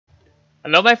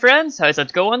Hello my friends, how's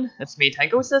it going? It's me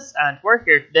Tangociss and we're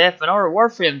here today for another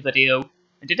Warframe video.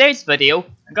 In today's video,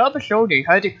 I'm going to be showing you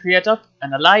how to create up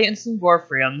an alliance in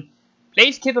Warframe.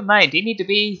 Please keep in mind, you need to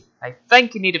be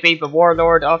the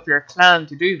warlord of your clan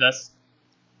to do this.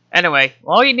 Anyway,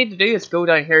 all you need to do is go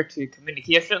down here to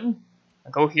communication,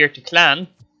 and go here to clan.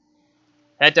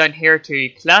 Head down here to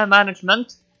clan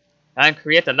management, and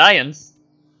create alliance.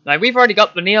 Now we've already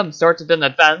got the name sorted in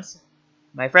advance.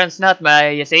 My friend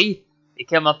Snatma, you see, he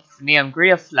came up with the name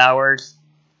Grey Flowers.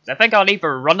 So I think I'll leave a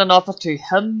running off it to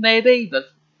him maybe,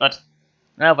 but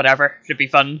well, whatever, should be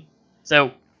fun.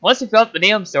 So once you've got the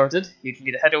name sorted, you can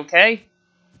hit OK.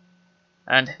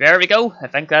 And there we go, I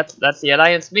think that's the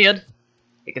alliance made.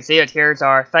 You can see it here's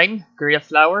our thing, Grey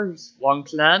Flowers, one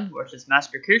clan, which is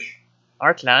Master Kush,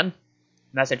 our clan,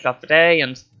 message of the day,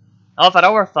 and all that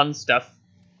other fun stuff.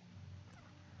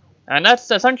 And that's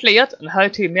essentially it on how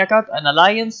to make up an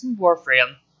alliance in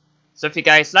Warframe. So if you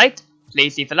guys liked,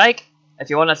 please leave a like. If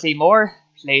you want to see more,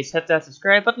 please hit that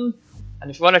subscribe button. And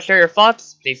if you want to share your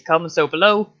thoughts, please comment so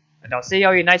below. And I'll see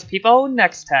all you nice people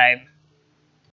next time.